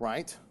room,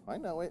 right? I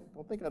know it.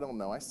 Don't think I don't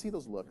know. I see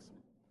those looks.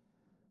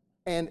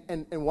 And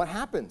what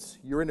happens?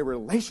 You're in a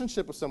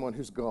relationship with someone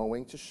who's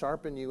going to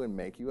sharpen you and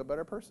make you a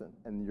better person.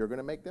 And you're going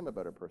to make them a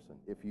better person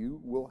if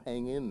you will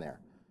hang in there.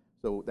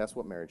 So that's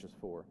what marriage is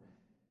for.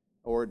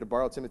 Or to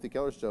borrow Timothy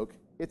Keller's joke,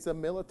 it's a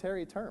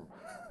military term.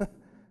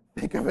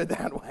 Think of it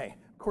that way.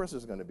 Of course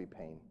there's going to be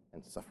pain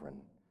and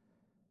suffering.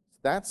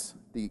 That's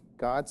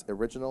God's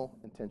original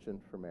intention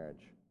for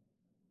marriage.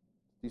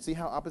 Do you see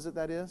how opposite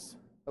that is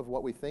of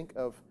what we think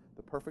of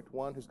the perfect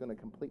one who's going to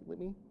complete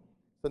me?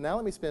 So now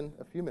let me spend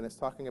a few minutes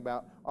talking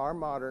about our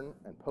modern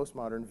and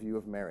postmodern view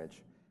of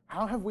marriage.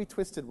 How have we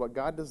twisted what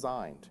God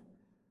designed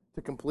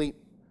to complete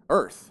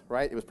Earth,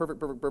 right? It was perfect,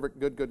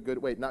 good.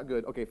 Wait, not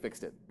good. Okay,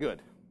 fixed it.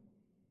 Good.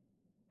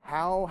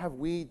 How have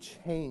we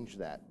changed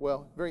that?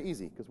 Well, very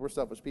easy, because we're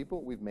selfish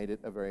people. We've made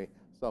it a very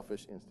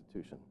selfish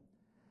institution.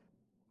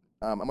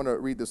 I'm going to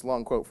read this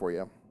long quote for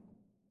you.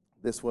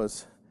 This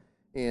was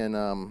in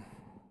the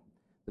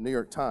New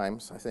York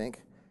Times, I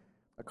think.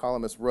 A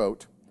columnist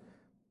wrote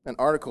an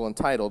article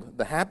entitled,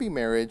 "The Happy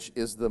Marriage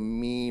is the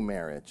Me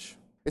Marriage."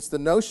 It's the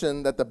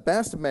notion that the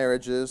best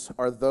marriages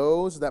are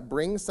those that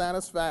bring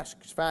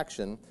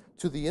satisfaction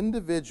to the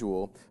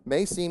individual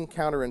may seem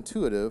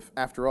counterintuitive.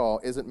 After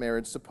all, isn't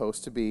marriage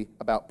supposed to be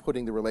about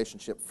putting the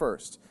relationship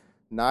first?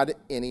 Not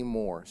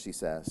anymore, she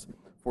says.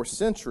 For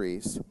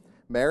centuries,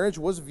 marriage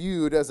was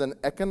viewed as an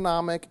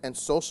economic and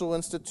social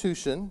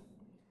institution,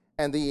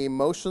 and the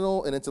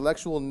emotional and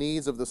intellectual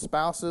needs of the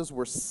spouses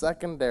were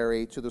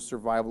secondary to the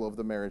survival of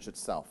the marriage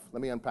itself.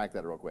 Let me unpack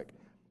that real quick.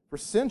 For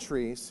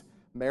centuries,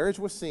 marriage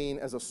was seen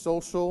as a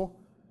social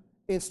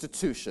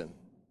institution.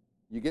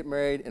 You get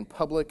married in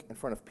public, in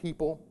front of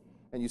people,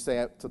 and you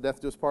say, till death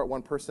do us part,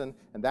 one person,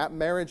 and that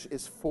marriage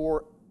is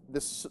for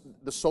the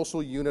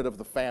social unit of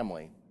the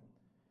family.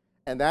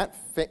 And that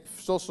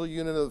social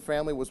unit of the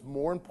family was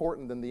more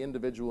important than the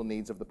individual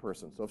needs of the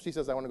person. So if she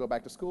says, I want to go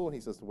back to school, and he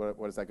says,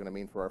 what is that going to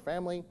mean for our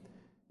family?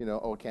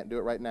 I can't do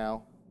it right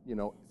now,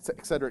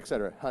 et cetera, et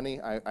cetera.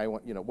 Honey, I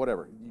want,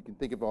 whatever. You can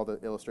think of all the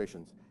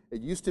illustrations.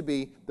 It used to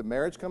be the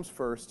marriage comes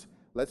first.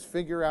 Let's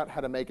figure out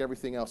how to make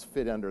everything else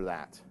fit under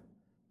that.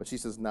 But she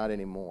says, not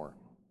anymore.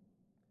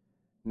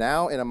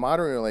 Now, in a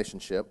modern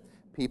relationship,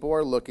 people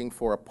are looking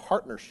for a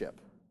partnership.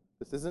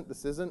 This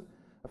isn't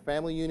a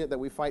family unit that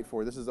we fight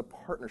for. This is a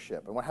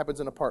partnership. And what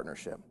happens in a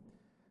partnership?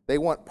 They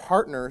want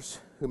partners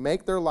who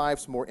make their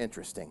lives more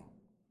interesting,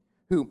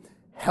 who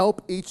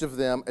help each of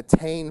them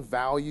attain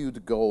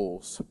valued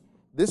goals.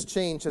 This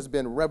change has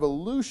been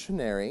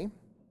revolutionary,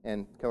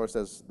 and Keller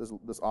says,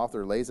 this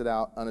author lays it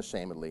out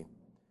unashamedly.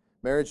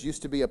 Marriage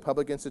used to be a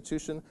public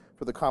institution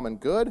for the common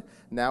good.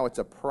 Now it's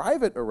a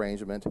private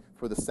arrangement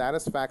for the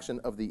satisfaction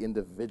of the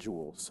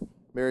individuals.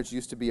 Marriage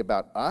used to be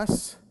about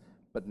us,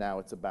 but now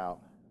it's about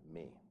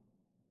me.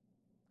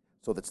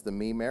 So that's the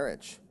me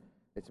marriage.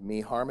 It's me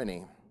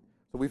harmony.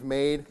 So we've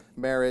made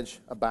marriage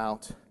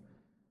about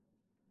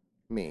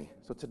me.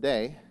 So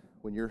today,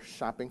 when you're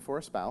shopping for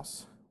a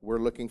spouse, we're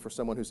looking for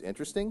someone who's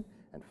interesting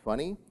and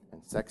funny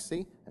and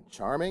sexy and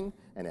charming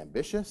and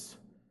ambitious.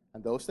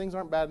 And those things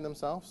aren't bad in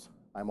themselves.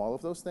 I'm all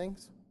of those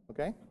things,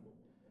 okay?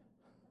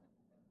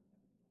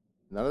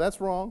 None of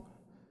that's wrong.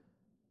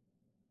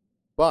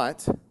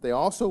 But they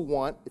also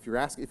want, if you're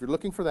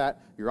looking for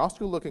that, you're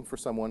also looking for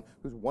someone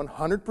who's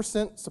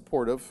 100%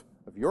 supportive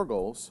of your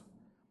goals,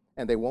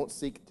 and they won't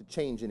seek to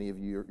change any of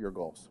your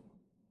goals.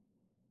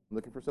 I'm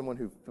looking for someone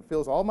who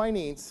fulfills all my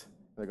needs.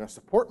 They're going to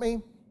support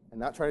me and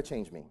not try to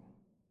change me.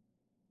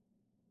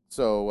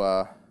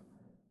 So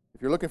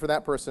if you're looking for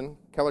that person,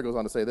 Keller goes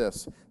on to say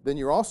this, then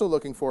you're also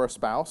looking for a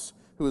spouse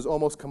who is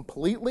almost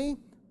completely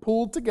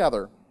pulled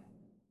together.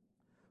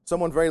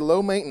 Someone very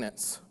low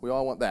maintenance. We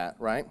all want that,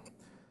 right?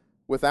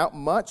 Without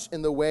much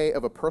in the way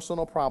of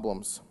personal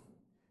problems.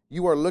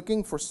 You are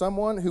looking for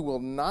someone who will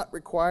not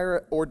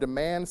require or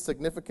demand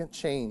significant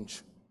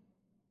change.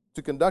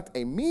 To conduct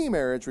a me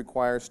marriage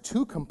requires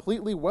two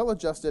completely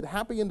well-adjusted,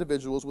 happy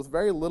individuals with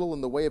very little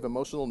in the way of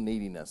emotional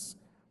neediness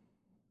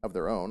of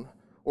their own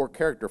or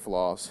character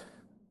flaws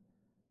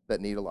that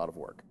need a lot of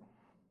work.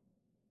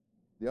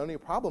 The only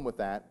problem with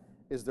that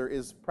is there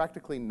is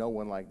practically no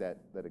one like that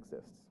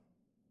exists.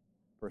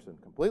 Person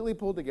completely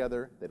pulled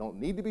together, they don't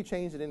need to be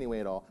changed in any way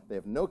at all, they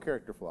have no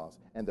character flaws,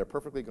 and they're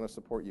perfectly going to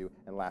support you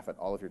and laugh at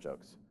all of your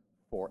jokes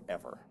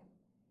forever.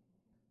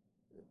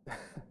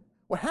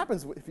 What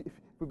happens if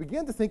we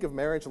begin to think of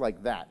marriage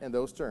like that, in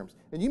those terms,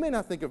 and you may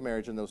not think of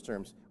marriage in those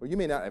terms, or you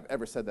may not have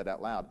ever said that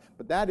out loud,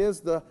 but that is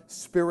the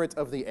spirit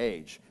of the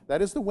age.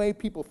 That is the way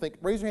people think.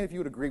 Raise your hand if you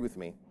would agree with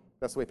me.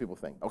 That's the way people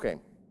think. Okay.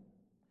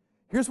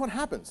 Here's what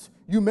happens.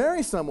 You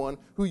marry someone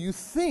who you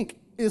think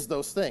is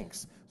those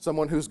things.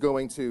 Someone who's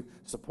going to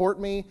support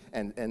me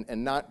and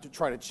not to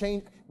try to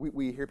change.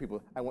 We hear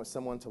people, I want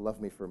someone to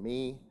love me for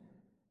me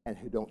and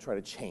who don't try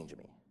to change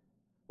me.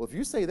 Well, if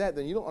you say that,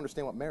 then you don't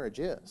understand what marriage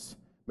is.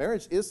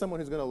 Marriage is someone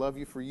who's going to love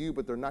you for you,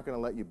 but they're not going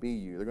to let you be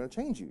you. They're going to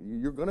change you.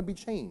 You're going to be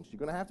changed. You're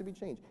going to have to be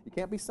changed. You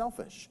can't be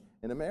selfish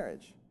in a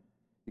marriage.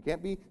 You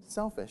can't be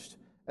selfish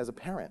as a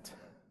parent.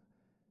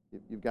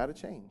 You've got to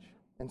change.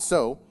 And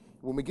so,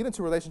 when we get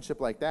into a relationship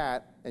like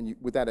that, and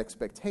with that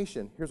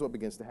expectation, here's what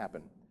begins to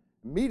happen.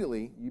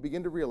 Immediately, you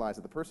begin to realize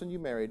that the person you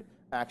married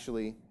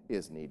actually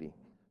is needy.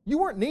 You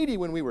weren't needy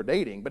when we were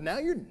dating, but now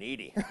you're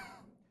needy.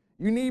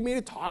 You need me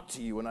to talk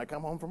to you when I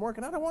come home from work,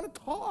 and I don't want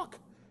to talk.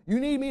 You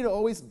need me to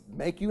always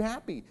make you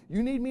happy.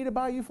 You need me to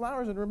buy you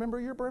flowers and remember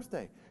your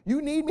birthday.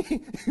 You need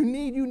me. You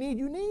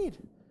need.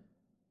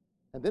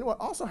 And then what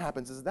also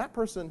happens is that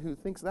person who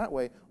thinks that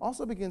way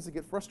also begins to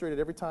get frustrated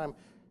every time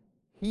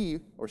he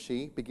or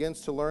she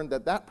begins to learn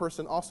that that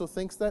person also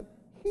thinks that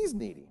he's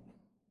needy.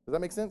 Does that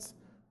make sense?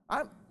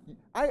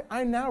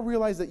 I now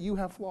realize that you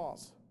have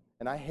flaws,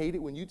 and I hate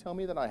it when you tell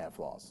me that I have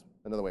flaws.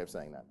 Another way of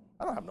saying that.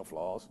 I don't have no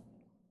flaws.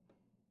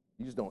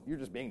 You're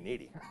just being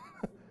needy.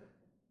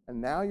 And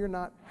now you're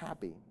not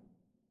happy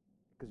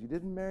because you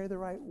didn't marry the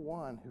right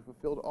one who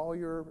fulfilled all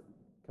your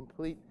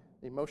complete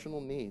emotional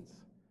needs.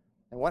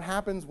 And what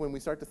happens when we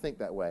start to think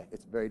that way?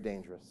 It's very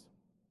dangerous.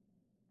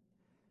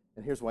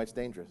 And here's why it's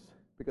dangerous.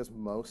 Because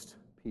most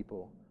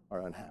people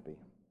are unhappy.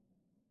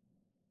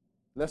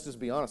 Let's just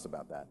be honest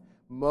about that.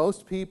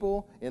 Most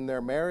people in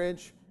their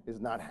marriage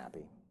is not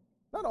happy.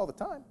 Not all the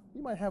time.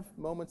 You might have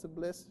moments of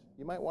bliss.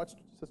 You might watch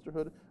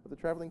Sisterhood of the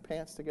Traveling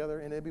Pants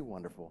together, and it'd be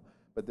wonderful.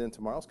 But then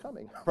tomorrow's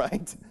coming,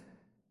 right?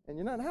 And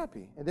you're not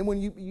happy. And then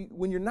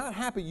when you're not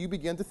happy, you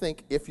begin to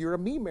think, if you're a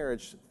me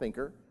marriage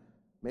thinker,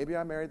 maybe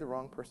I married the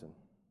wrong person.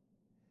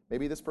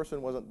 Maybe this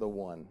person wasn't the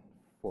one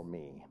for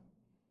me.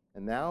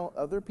 And now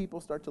other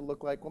people start to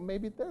look like, well,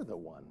 maybe they're the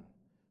one.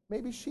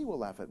 Maybe she will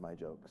laugh at my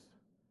jokes.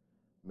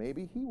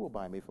 Maybe he will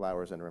buy me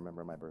flowers and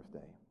remember my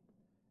birthday.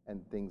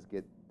 And things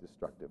get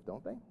destructive,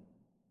 don't they?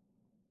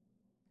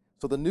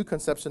 So the new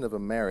conception of a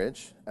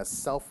marriage as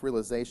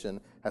self-realization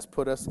has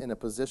put us in a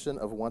position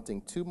of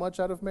wanting too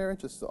much out of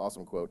marriage. This is an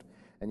awesome quote.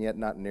 And yet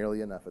not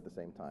nearly enough at the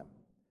same time.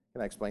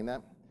 Can I explain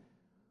that?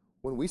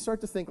 When we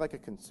start to think like a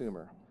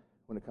consumer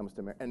when it comes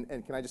to marriage,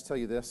 and can I just tell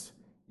you this?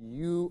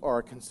 You are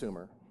a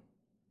consumer.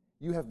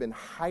 You have been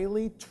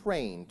highly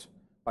trained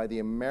by the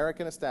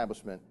American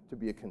establishment to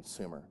be a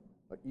consumer.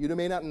 You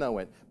may not know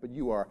it, but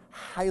you are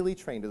highly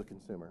trained as a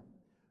consumer.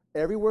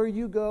 Everywhere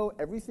you go,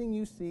 everything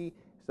you see,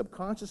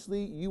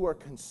 subconsciously you are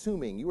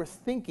consuming. You are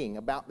thinking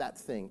about that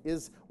thing.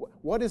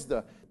 What is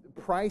the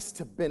price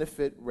to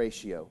benefit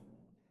ratio?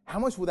 How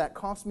much will that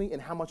cost me,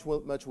 and how much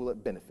will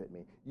it benefit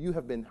me? You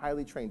have been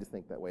highly trained to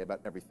think that way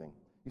about everything.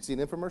 You see an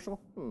infomercial?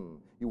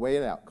 You weigh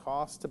it out.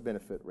 Cost to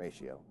benefit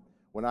ratio.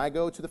 When I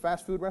go to the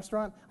fast food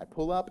restaurant, I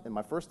pull up, and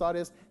my first thought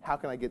is, how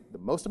can I get the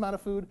most amount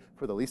of food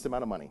for the least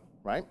amount of money,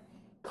 right?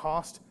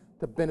 Cost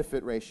to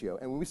benefit ratio.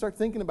 And when we start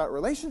thinking about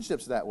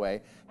relationships that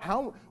way,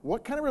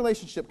 what kind of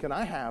relationship can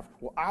I have?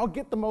 Well, I'll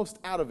get the most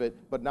out of it,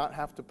 but not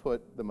have to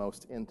put the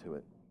most into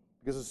it.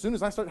 Because as soon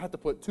as I start to have to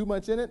put too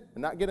much in it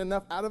and not get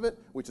enough out of it,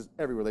 which is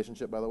every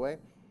relationship, by the way,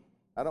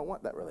 I don't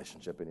want that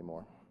relationship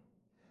anymore.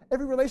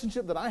 Every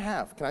relationship that I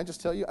have, can I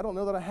just tell you, I don't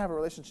know that I have a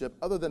relationship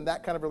other than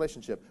that kind of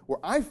relationship where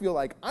I feel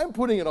like I'm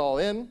putting it all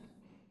in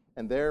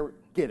and they're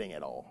getting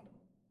it all.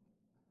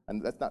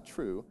 And that's not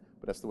true,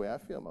 but that's the way I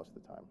feel most of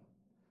the time.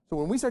 So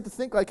when we start to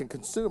think like a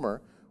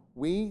consumer,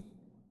 we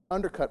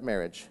undercut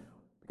marriage,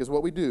 because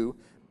what we do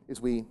is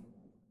we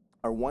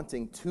are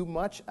wanting too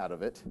much out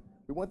of it.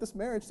 We want this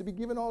marriage to be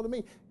given all to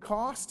me.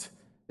 Cost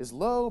is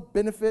low,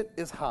 benefit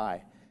is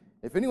high.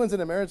 If anyone's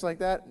in a marriage like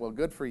that, well,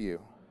 good for you.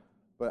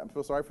 But I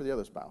feel sorry for the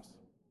other spouse.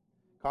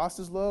 Cost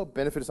is low,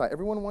 benefit is high.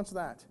 Everyone wants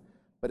that.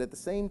 But at the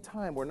same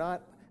time, we're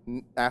not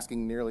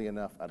asking nearly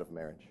enough out of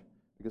marriage,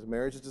 because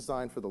marriage is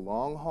designed for the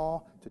long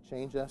haul, to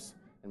change us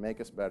and make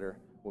us better.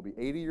 We'll be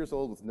 80 years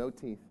old with no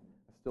teeth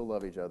and still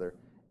love each other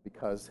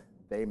because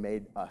they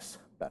made us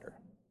better.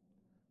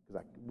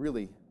 Because I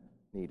really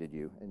needed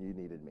you and you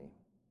needed me.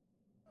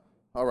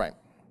 All right,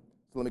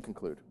 so let me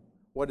conclude.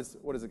 What does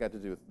it got to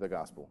do with the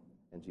gospel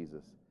and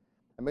Jesus?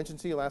 I mentioned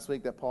to you last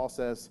week that Paul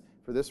says,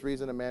 for this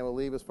reason a man will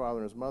leave his father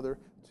and his mother,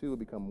 two will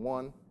become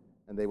one,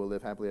 and they will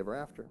live happily ever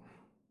after.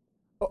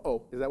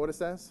 Uh-oh, is that what it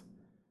says?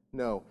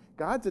 No.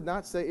 God did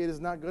not say it is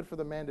not good for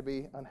the man to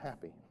be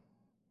unhappy.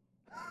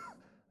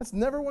 That's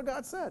never what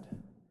God said.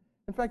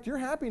 In fact, your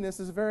happiness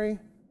is very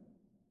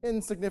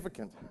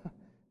insignificant.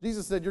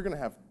 Jesus said you're going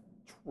to have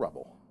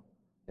trouble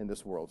in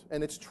this world,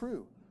 and it's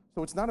true.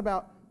 So it's not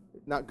about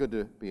not good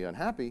to be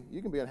unhappy.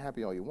 You can be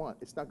unhappy all you want.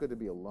 It's not good to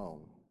be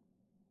alone.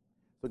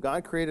 So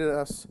God created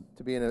us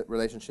to be in a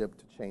relationship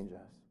to change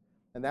us,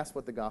 and that's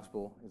what the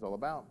gospel is all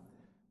about.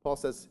 Paul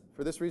says,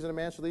 for this reason a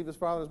man should leave his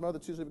father and his mother,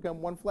 two shall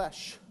become one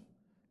flesh.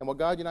 And what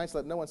God unites,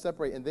 let no one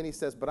separate. And then he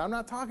says, but I'm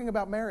not talking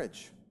about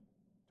marriage.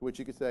 To which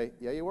you could say,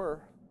 yeah, you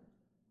were.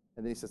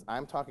 And then he says,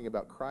 I'm talking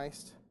about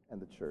Christ and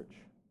the church.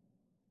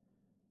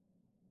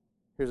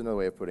 Here's another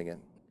way of putting it.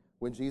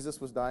 When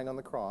Jesus was dying on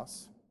the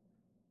cross,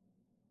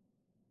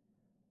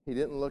 he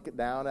didn't look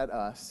down at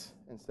us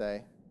and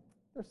say,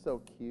 they're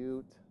so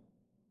cute,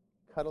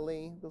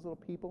 cuddly, those little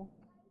people.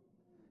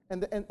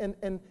 And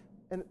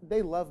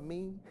they love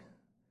me,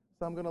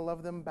 so I'm going to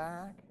love them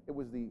back. It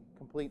was the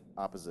complete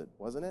opposite,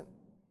 wasn't it?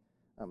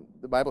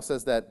 The Bible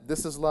says that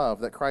this is love,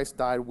 that Christ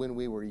died when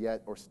we were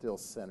yet or still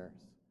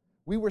sinners.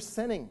 We were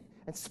sinning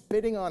and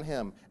spitting on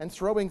him and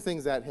throwing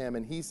things at him,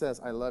 and he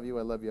says, I love you,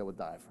 I will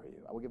die for you.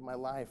 I will give my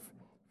life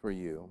for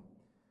you.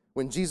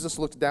 When Jesus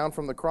looked down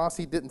from the cross,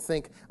 he didn't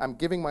think, I'm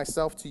giving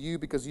myself to you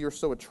because you're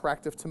so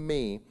attractive to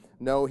me.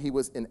 No, he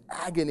was in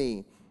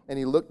agony, and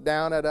he looked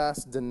down at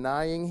us,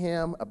 denying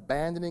him,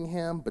 abandoning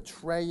him,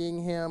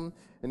 betraying him,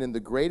 and in the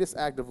greatest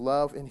act of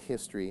love in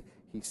history,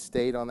 he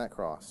stayed on that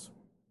cross.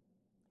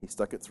 He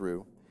stuck it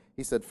through.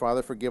 He said,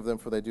 Father, forgive them,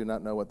 for they do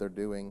not know what they're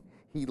doing.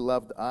 He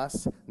loved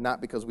us,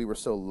 not because we were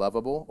so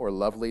lovable or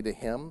lovely to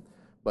him,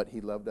 but he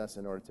loved us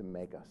in order to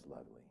make us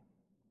lovely.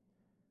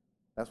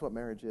 That's what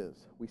marriage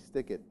is. We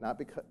stick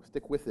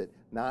with it,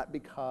 not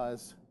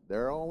because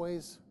they're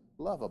always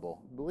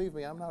lovable. Believe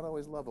me, I'm not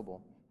always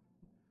lovable.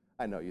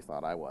 I know you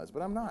thought I was,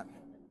 but I'm not.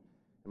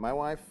 And my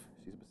wife,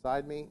 she's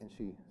beside me, and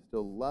she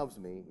still loves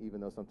me,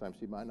 even though sometimes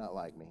she might not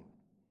like me,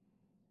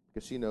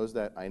 because she knows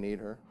that I need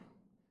her.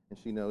 And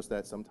she knows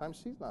that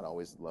sometimes she's not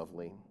always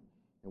lovely,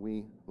 and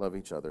we love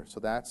each other. So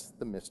that's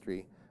the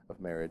mystery of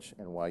marriage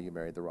and why you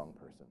married the wrong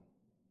person.